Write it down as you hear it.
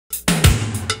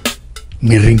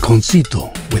Mi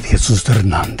Rinconcito with Jesus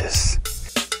Hernandez.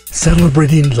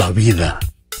 Celebrating la vida,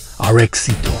 our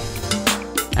éxito,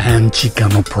 and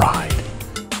Chicano pride.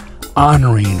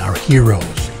 Honoring our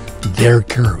heroes, their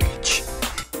courage.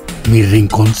 Mi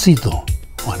Rinconcito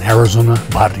on Arizona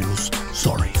Barrios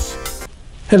Stories.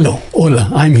 Hello, hola,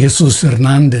 I'm Jesus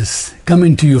Hernandez,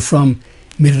 coming to you from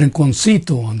Mi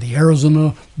Rinconcito on the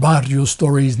Arizona Barrios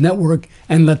Stories Network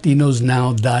and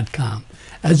LatinosNow.com.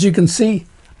 As you can see,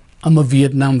 I'm a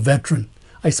Vietnam veteran.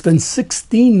 I spent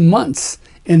 16 months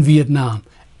in Vietnam,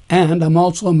 and I'm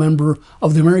also a member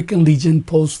of the American Legion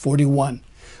Post 41.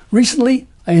 Recently,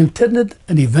 I attended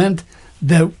an event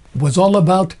that was all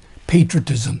about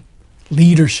patriotism,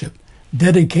 leadership,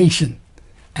 dedication,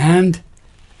 and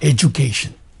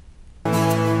education.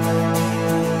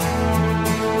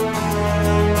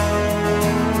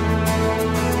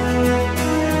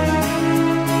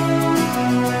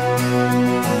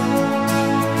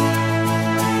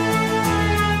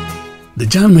 The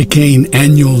John McCain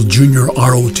Annual Junior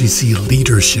ROTC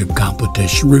Leadership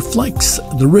Competition reflects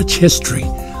the rich history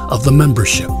of the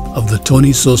membership of the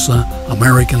Tony Sosa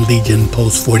American Legion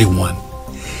Post 41.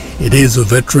 It is a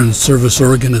veteran service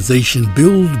organization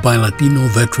built by Latino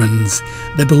veterans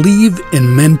that believe in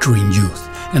mentoring youth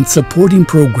and supporting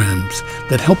programs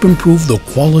that help improve the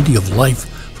quality of life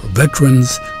for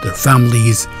veterans, their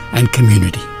families, and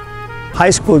community. High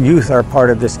school youth are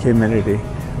part of this community.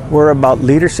 We're about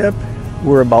leadership.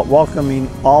 We're about welcoming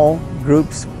all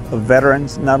groups of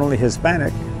veterans, not only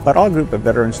Hispanic, but all group of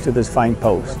veterans to this fine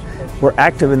post. We're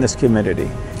active in this community,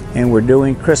 and we're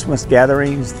doing Christmas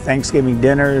gatherings, Thanksgiving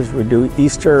dinners, we do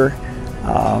Easter,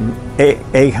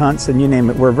 egg hunts, and you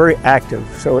name it. We're very active.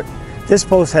 So this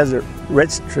post has a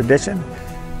rich tradition.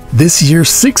 This year,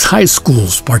 6 high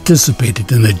schools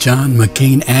participated in the John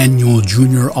McCain Annual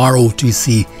Junior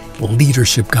ROTC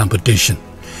Leadership Competition.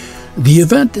 The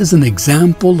event is an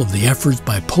example of the efforts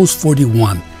by Post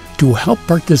 41 to help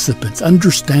participants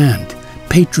understand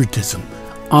patriotism,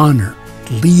 honor,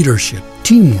 leadership,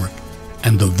 teamwork,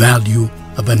 and the value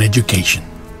of an education.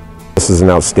 This is an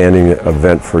outstanding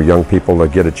event for young people to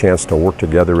get a chance to work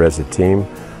together as a team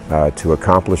to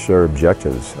accomplish their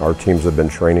objectives. Our teams have been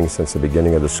training since the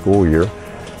beginning of the school year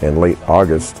in late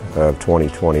August of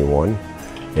 2021,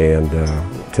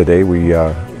 and today we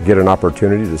get an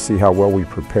opportunity to see how well we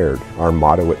prepared. Our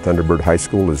motto at Thunderbird High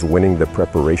School is winning the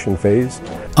preparation phase.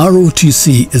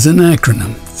 ROTC is an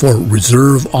acronym for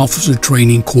Reserve Officer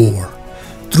Training Corps.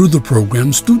 Through the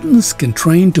program, students can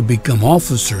train to become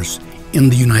officers in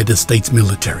the United States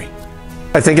military.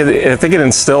 I think it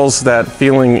instills that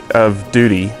feeling of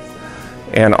duty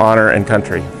and honor and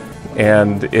country.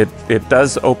 And it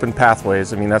does open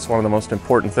pathways. I mean, that's one of the most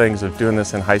important things of doing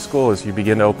this in high school is you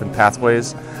begin to open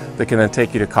pathways that can then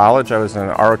take you to college. I was an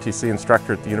ROTC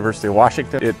instructor at the University of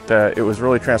Washington. It was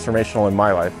really transformational in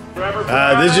my life.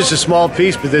 This is just a small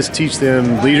piece, but this teaches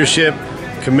them leadership,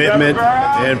 commitment,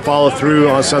 and follow through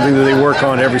on something that they work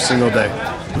on every single day.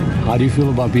 How do you feel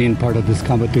about being part of this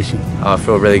competition? I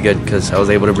feel really good because I was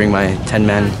able to bring my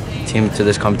 10-man team to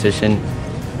this competition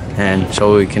and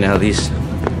so we can at least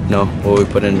know what we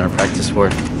put in our practice for.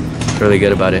 Really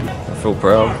good about it. I feel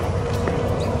proud.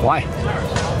 Why?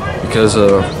 Because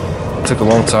it took a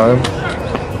long time,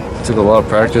 it took a lot of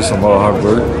practice and a lot of hard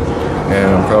work,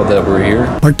 and I'm proud that we're here.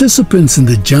 Participants in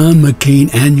the John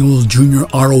McCain Annual Junior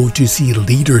ROTC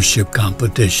Leadership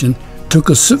Competition took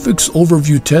a civics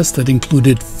overview test that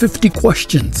included 50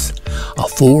 questions. A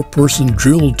 4-person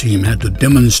drill team had to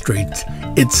demonstrate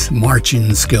its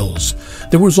marching skills.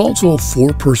 There was also a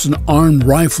 4-person armed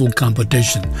rifle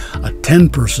competition, a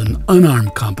 10-person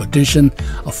unarmed competition,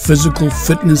 a physical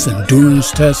fitness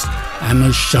endurance test, and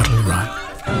a shuttle run.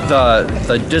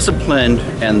 The discipline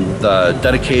and the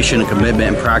dedication and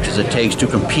commitment and practice it takes to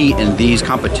compete in these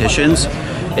competitions,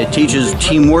 it teaches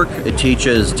teamwork, it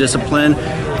teaches discipline.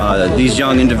 These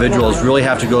young individuals really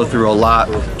have to go through a lot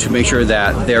to make sure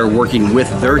that they're working with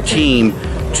their team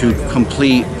to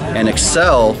complete and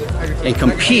excel and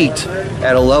compete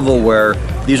at a level where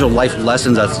these are life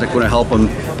lessons that's going to help them,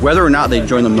 whether or not they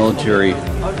join the military.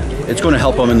 It's going to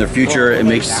help them in their future. It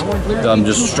makes them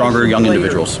just stronger young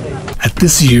individuals. At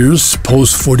this year's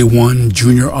Post 41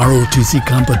 Junior ROTC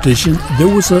competition,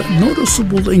 there was a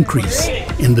noticeable increase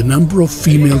in the number of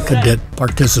female cadets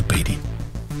participating.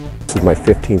 This is my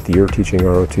 15th year teaching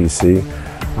ROTC.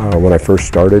 When I first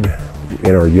started,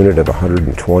 in our unit of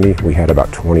 120, we had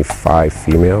about 25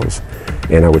 females,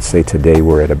 and I would say today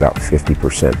we're at about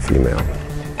 50% female.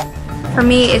 For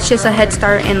me, it's just a head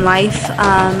start in life.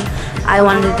 I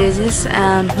wanted to do this.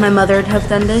 My mother would have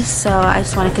done this, so I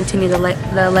just want to continue the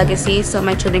legacy so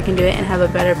my children can do it and have a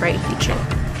better, bright future.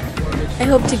 I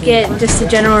hope to get just the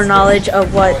general knowledge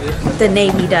of what the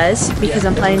Navy does, because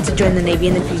I'm planning to join the Navy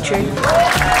in the future.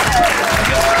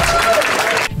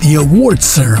 The award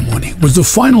ceremony was the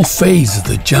final phase of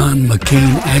the John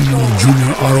McCain Annual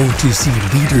Junior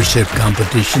ROTC Leadership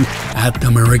Competition at the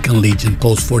American Legion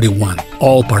Post 41.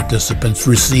 All participants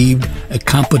received a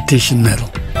competition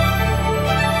medal.